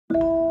I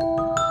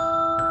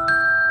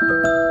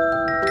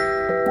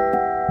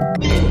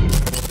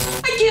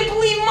can't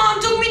believe Mom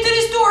took me to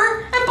the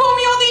store and bought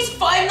me all these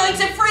Five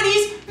Nights at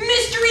Freddy's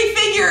mystery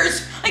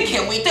figures. I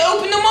can't wait to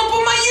open them up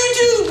on my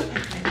YouTube.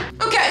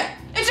 Okay,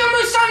 it's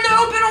almost time to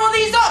open all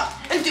these up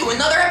and do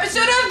another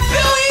episode of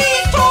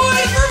Billy's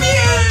Toys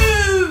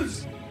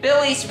Reviews.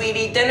 Billy,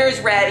 sweetie, dinner's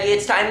ready.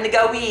 It's time to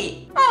go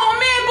eat. Oh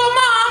man, but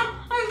Mom,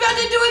 I'm about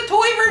to do a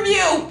toy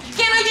review.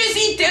 Can't I just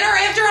eat dinner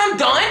after I'm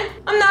done?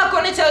 I'm not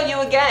going to tell you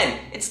again.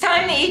 It's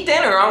time to eat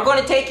dinner. I'm going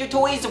to take your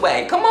toys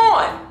away. Come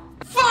on.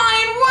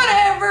 Fine,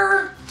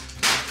 whatever.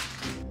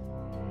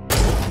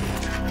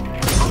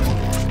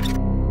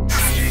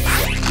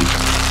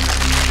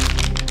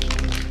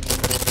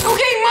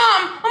 Okay,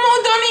 Mom, I'm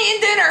all done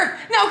eating dinner.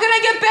 Now can I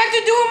get back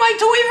to doing my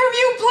toy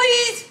review,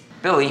 please?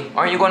 Billy,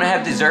 aren't you going to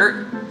have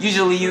dessert?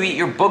 Usually you eat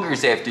your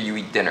boogers after you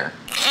eat dinner.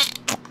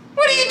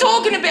 What are you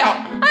talking about?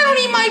 I don't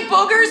eat my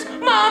boogers.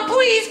 Mom,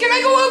 please, can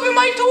I go open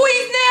my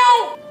toys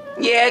now?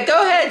 Yeah,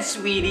 go ahead,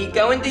 sweetie.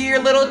 Go and do your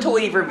little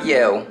toy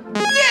review.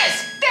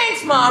 Yes,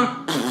 thanks,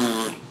 Mom.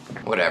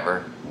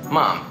 Whatever.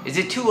 Mom, is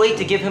it too late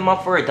to give him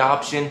up for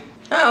adoption?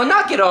 Oh,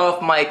 knock it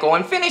off, Michael,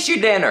 and finish your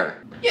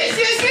dinner. Yes.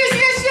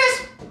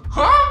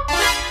 Huh?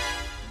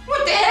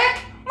 What the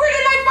heck? Where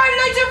did my Five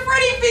Nights at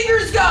Freddy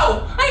figures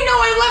go? I know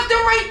I left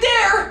them right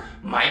there.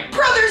 My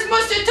brothers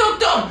must have took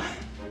them.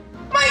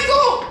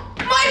 Michael,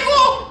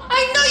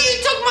 I know you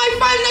took my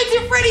Five Nights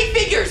at Freddy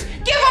figures.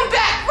 Give them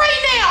back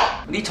right now.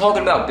 What are you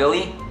talking about,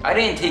 Billy? I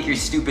didn't take your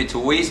stupid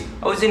toys.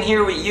 I was in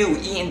here with you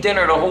eating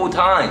dinner the whole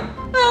time.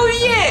 Oh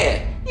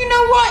yeah, you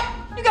know what?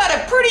 You got a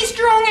pretty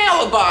strong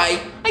alibi.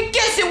 I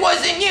guess it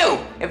wasn't you.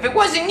 If it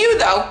wasn't you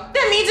though,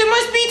 that means it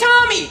must be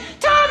Tommy.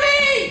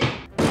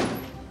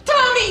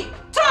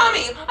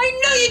 Tommy, I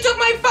know you took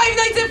my Five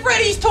Nights at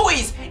Freddy's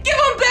toys. Give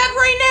them back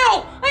right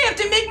now. I have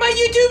to make my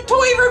YouTube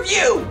toy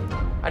review.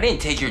 I didn't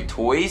take your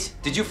toys.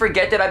 Did you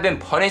forget that I've been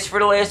punished for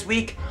the last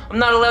week? I'm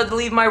not allowed to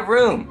leave my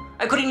room.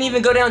 I couldn't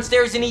even go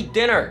downstairs and eat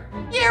dinner.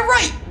 Yeah,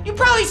 right. You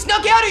probably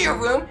snuck out of your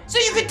room so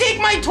you could take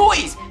my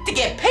toys to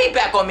get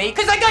payback on me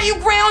because I got you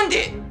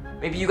grounded.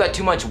 Maybe you got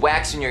too much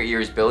wax in your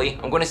ears, Billy.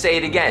 I'm gonna say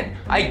it again.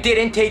 I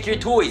didn't take your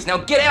toys. Now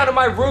get out of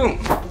my room.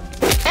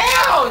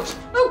 Ouch!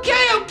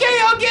 Okay, I'll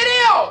get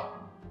out.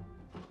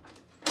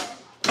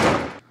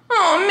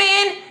 Oh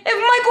man, if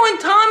Michael and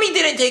Tommy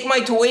didn't take my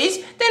toys,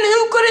 then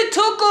who could have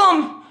took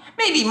them?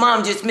 Maybe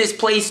Mom just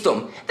misplaced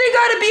them. They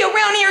gotta be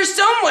around here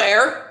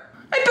somewhere.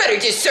 I better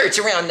just search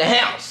around the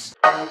house.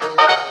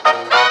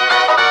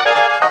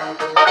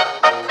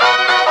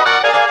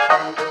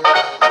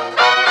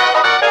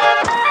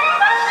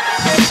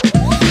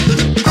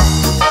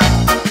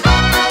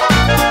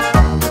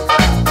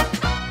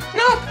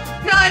 Nope,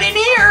 not in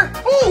here.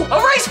 Ooh, a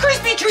Rice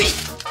Krispie treat.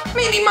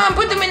 Maybe Mom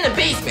put them in the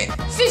basement,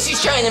 since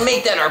she's trying to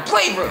make that our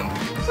playroom.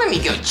 Let me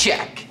go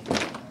check.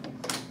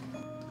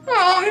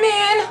 Oh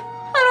man,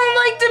 I don't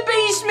like the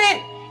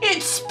basement.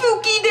 It's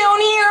spooky down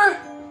here.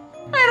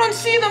 I don't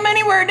see them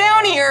anywhere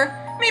down here.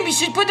 Maybe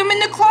she'd put them in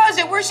the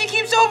closet where she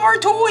keeps all of our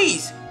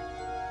toys.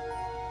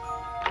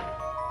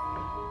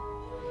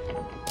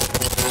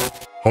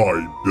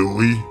 Hi,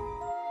 Billy.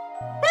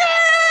 Ah!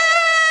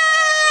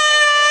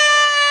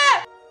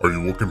 Are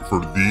you looking for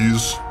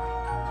these?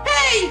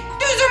 Hey,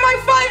 those are my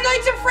Five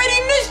Nights at Freddy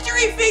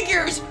mystery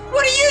figures.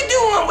 What are you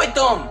doing with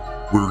them?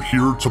 We're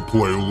here to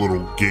play a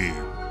little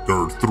game. There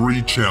are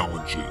 3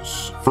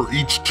 challenges. For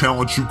each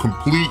challenge you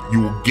complete, you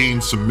will gain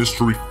some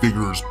mystery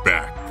figures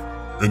back.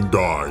 And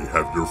I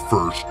have your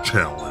first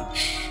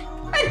challenge.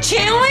 A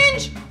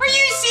challenge? Are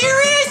you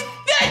serious?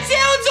 That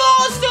sounds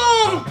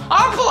awesome!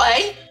 I'll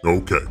play.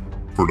 Okay,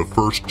 for the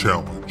first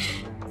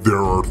challenge,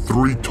 there are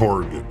 3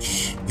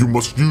 targets. You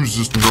must use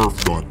this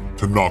Nerf gun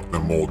to knock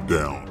them all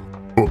down.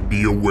 But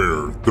be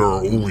aware, there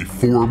are only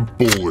 4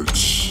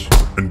 bullets.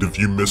 And if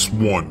you miss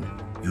one,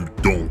 you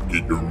don't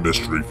get your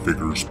mystery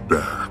figures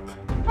back.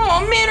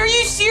 Oh man, are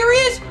you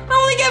serious? I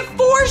only get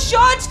 4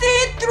 shots to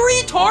hit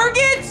 3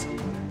 targets?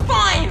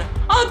 Fine,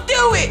 I'll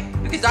do it,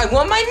 because I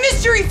want my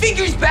mystery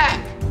figures back.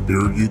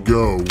 Here you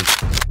go.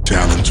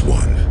 Challenge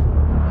 1.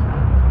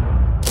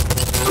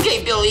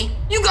 Okay, Billy,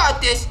 you got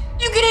this.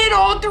 You can hit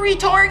all 3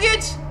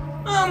 targets.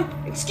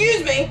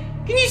 Excuse me,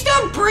 can you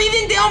stop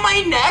breathing down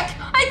my neck?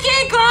 I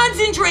can't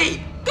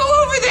concentrate. Go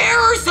over there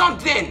or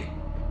something.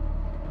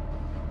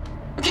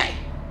 Okay,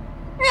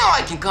 now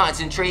I can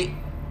concentrate.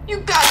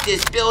 You got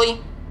this,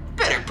 Billy.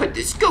 Better put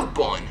the scope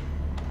on.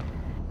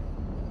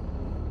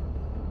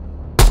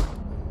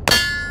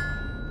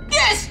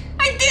 Yes,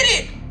 I did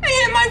it. I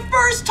hit my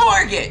first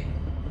target.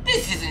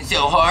 This isn't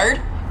so hard.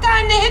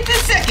 Time to hit the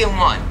second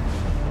one.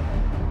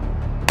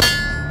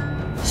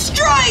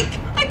 Strike!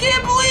 I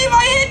can't believe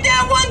I hit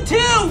that one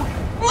too.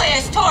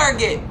 Last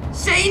target.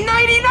 Say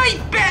nighty-night,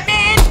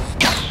 Batman!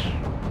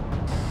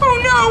 Oh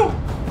no!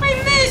 I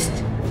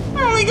missed!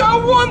 I only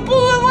got 1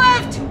 bullet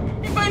left!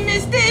 If I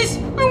miss this,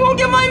 I won't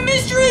get my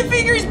mystery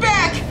figures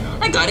back!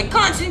 I gotta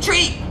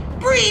concentrate!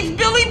 Breathe,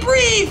 Billy,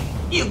 breathe!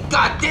 You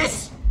got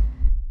this!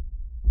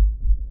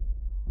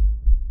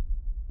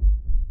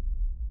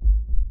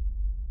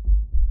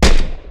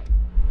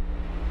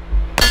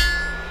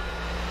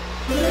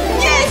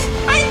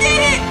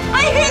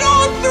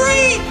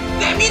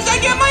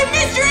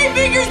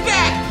 figures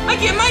back! I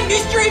get my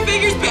mystery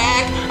figures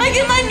back! I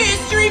get my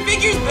mystery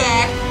figures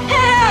back!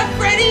 Ha!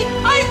 Freddy,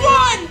 I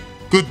won!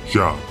 Good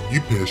job.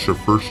 You passed your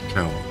first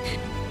challenge.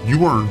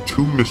 You earned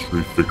 2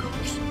 mystery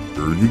figures.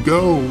 Here you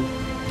go.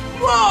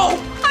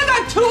 Whoa! I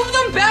got 2 of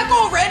them back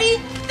already?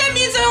 That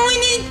means I only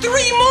need 3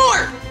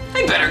 more!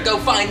 I better go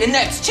find the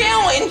next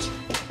challenge!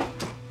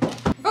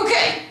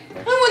 Okay,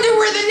 I wonder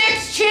where the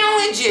next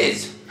challenge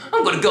is.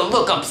 I'm gonna go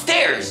look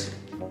upstairs.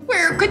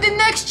 Where could the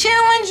next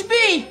challenge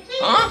be?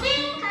 Huh?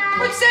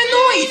 What's that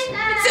noise?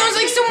 It sounds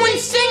like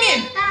someone's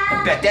singing.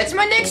 I bet that's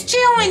my next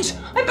challenge.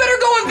 I better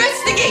go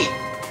investigate.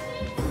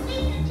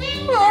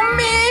 Oh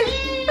man,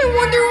 I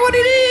wonder what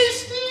it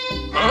is.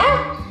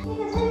 Huh?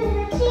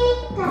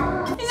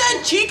 Is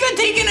that Chica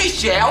taking a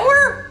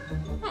shower?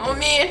 Oh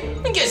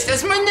man, I guess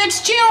that's my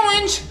next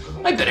challenge.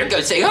 I better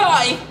go say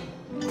hi.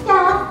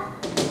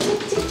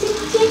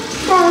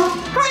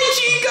 Hi,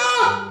 Chica!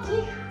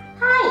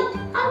 Hi,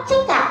 I'm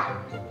Chica.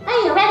 Are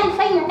you ready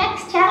for your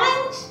next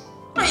challenge?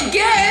 I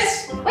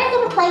guess. We're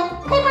gonna play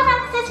paper,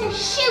 rock, scissors,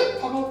 shoot.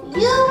 And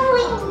if you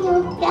win,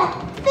 you'll get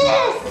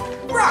this.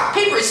 Rock,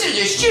 paper,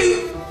 scissors,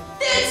 shoot.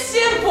 That's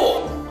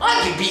simple.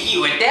 I can beat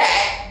you at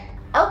that.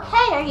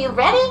 Okay, are you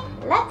ready?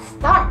 Let's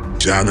start.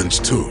 Challenge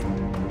 2.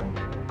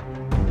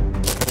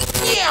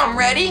 Yeah, I'm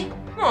ready.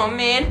 Oh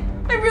man,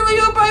 I really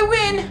hope I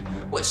win.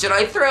 What should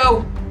I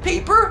throw?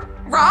 Paper,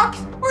 rock,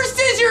 or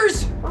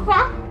scissors?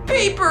 Rock,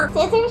 Paper,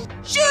 scissors,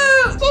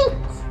 shoot! shoot.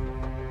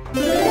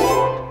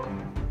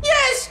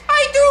 Yes,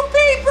 I threw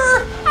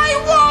paper. I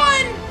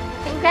won.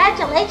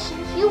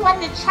 Congratulations, you won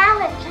the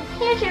challenge. And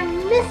here's your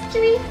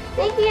mystery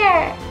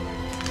figure.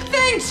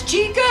 Thanks,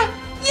 Chica.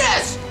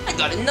 Yes, I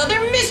got another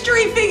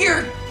mystery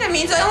figure. That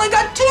means I only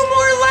got 2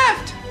 more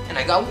left. And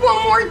I got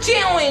 1 more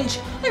challenge.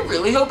 I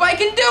really hope I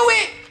can do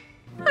it.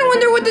 I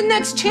wonder what the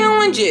next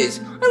challenge is.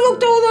 I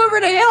looked all over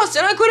the house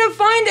and I couldn't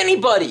find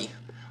anybody.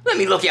 Let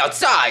me look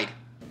outside.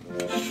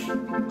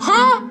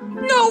 Huh?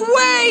 No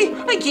way!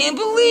 I can't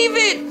believe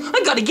it!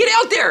 I gotta get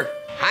out there!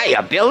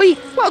 Hiya, Billy.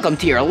 Welcome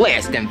to your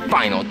last and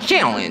final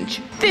challenge.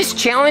 This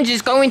challenge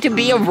is going to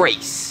be a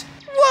race.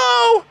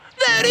 Whoa!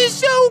 That is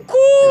so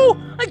cool!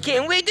 I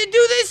can't wait to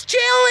do this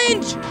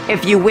challenge!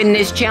 If you win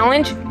this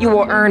challenge, you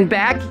will earn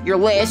back your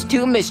last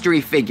 2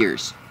 mystery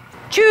figures.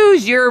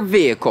 Choose your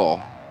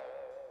vehicle.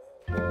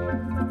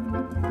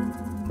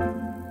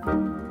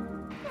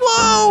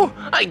 Whoa!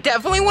 I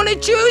definitely want to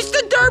choose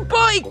the dirt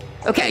bike!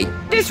 Okay,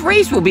 this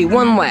race will be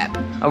 1 lap.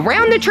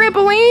 Around the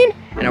trampoline,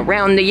 and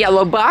around the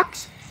yellow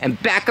box, and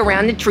back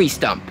around the tree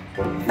stump.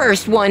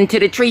 First one to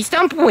the tree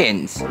stump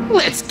wins.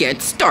 Let's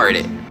get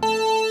started.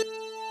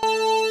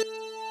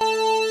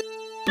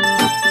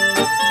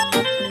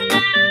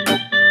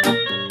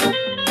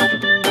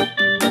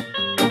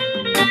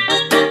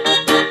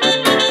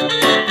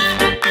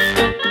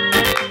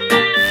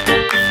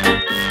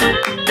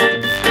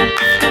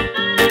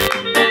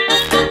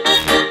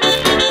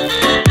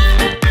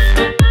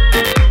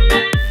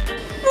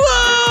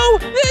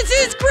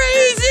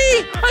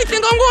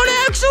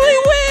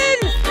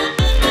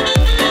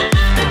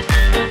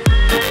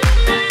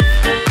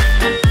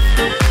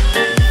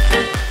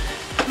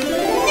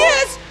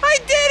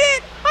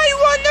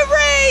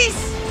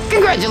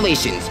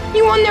 Congratulations,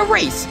 you won the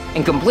race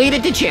and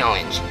completed the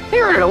challenge.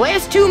 Here are the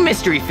last 2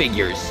 mystery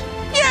figures.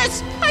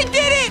 Yes, I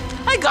did it!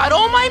 I got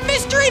all my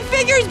mystery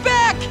figures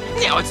back!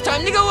 Now it's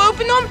time to go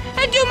open them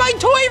and do my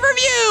toy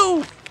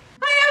review!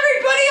 Hi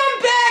everybody, I'm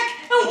back!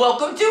 And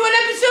welcome to an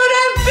episode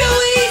of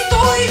Billy's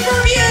Toys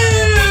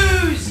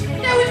Reviews!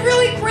 That was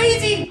really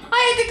crazy. I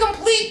had to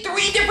complete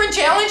 3 different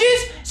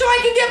challenges so I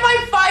can get my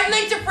 5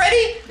 Nights at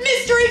Freddy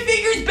mystery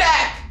figures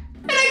back!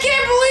 And I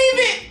can't believe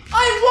it!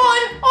 I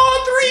won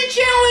all 3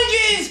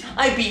 challenges!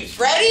 I beat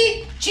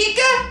Freddy,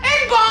 Chica,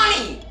 and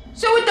Bonnie!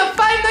 So with the 5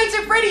 Nights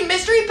at Freddy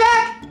mystery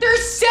pack,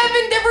 there's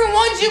 7 different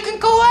ones you can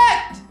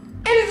collect!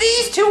 And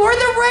these 2 are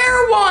the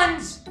rare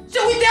ones!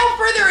 So without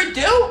further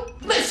ado,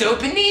 let's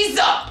open these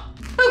up!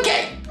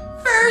 Okay,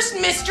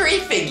 first mystery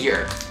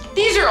figure.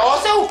 These are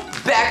also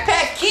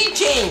backpack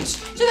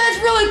keychains, so that's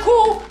really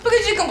cool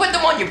because you can put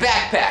them on your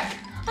backpack.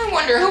 I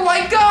wonder who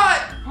I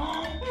got!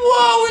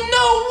 Whoa,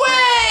 no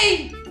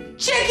way!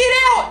 Check it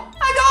out!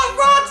 I got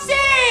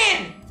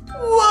Roxanne!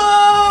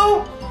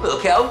 Whoa!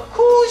 Look how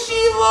cool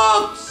she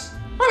looks!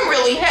 I'm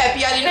really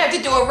happy I didn't have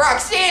to do a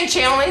Roxanne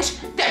challenge.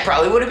 That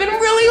probably would have been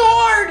really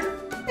hard.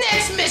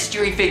 Next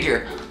mystery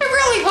figure. I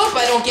really hope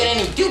I don't get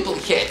any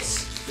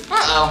duplicates.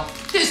 Uh-oh,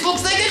 this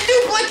looks like a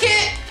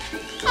duplicate!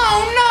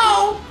 Oh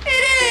no,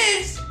 it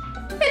is!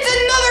 It's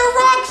another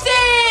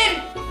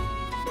Roxanne!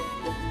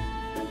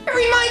 It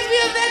reminds me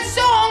of that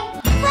song,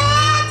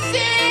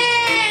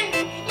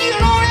 Roxanne! You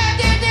don't have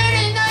to do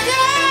this,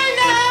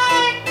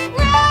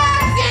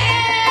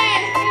 Roxanne!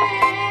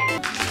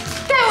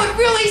 That would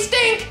really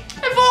stink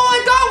if all I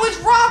got was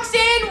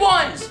Roxanne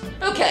ones.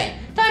 Okay,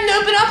 time to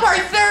open up our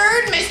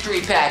 3rd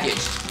mystery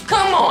package.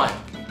 Come on.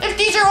 If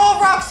these are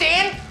all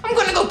Roxanne, I'm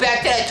gonna go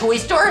back to that toy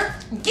store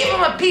and give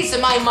them a piece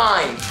of my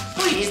mind.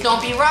 Please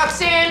don't be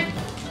Roxanne.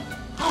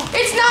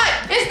 It's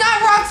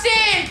not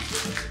Roxanne.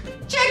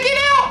 Check it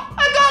out!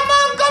 I got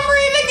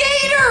Montgomery the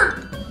Gator!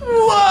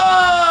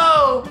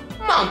 Whoa!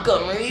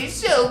 Montgomery is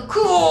so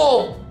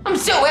cool! I'm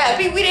so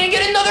happy we didn't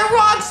get another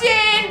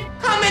Roxanne!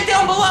 Comment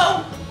down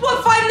below,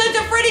 what Five Nights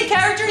at Freddy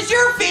character is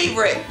your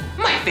favorite?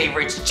 My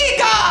favorite's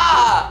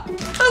Chica!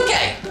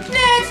 Okay,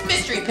 next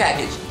mystery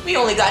package. We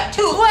only got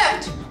 2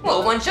 left.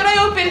 What one should I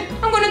open?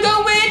 I'm gonna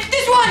go with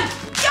this one!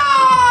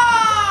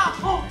 Ah!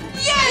 Oh,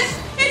 yes!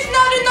 It's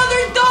not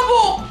another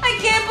double! I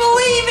can't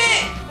believe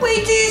it!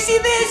 Wait till you see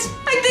this!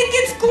 I think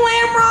it's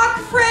Glam Rock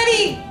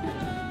Freddy!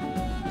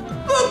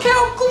 Look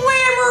how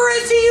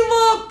glamorous he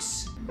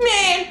looks!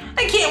 Man,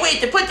 I can't wait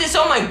to put this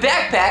on my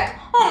backpack.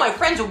 All my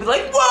friends will be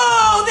like,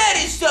 whoa, that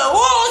is so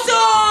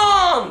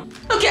awesome!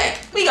 Okay,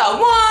 we got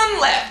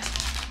 1 left.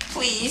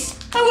 Please,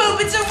 I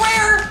hope it's a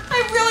rare. I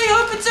really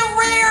hope it's a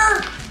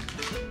rare.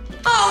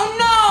 Oh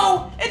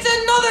no, it's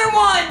another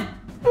one.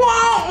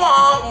 Wah,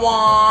 wah,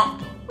 wah.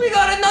 We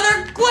got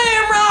another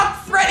Glam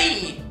Rock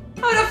Freddy.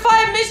 Out of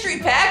 5 mystery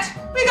packs,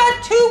 we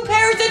got 2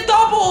 pairs of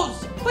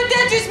doubles. But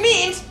that just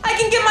means I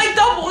can give my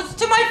doubles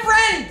to my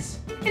friends.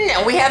 And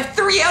now we have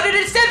 3 out of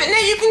the 7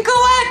 that you can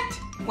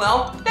collect.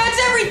 Well, that's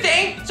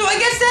everything. So I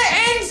guess that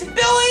ends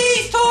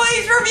Billy's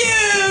Toys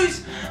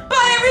Reviews.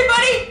 Bye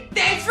everybody.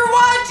 Thanks for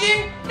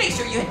watching. Make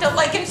sure you hit the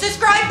like and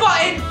subscribe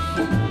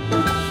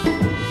button.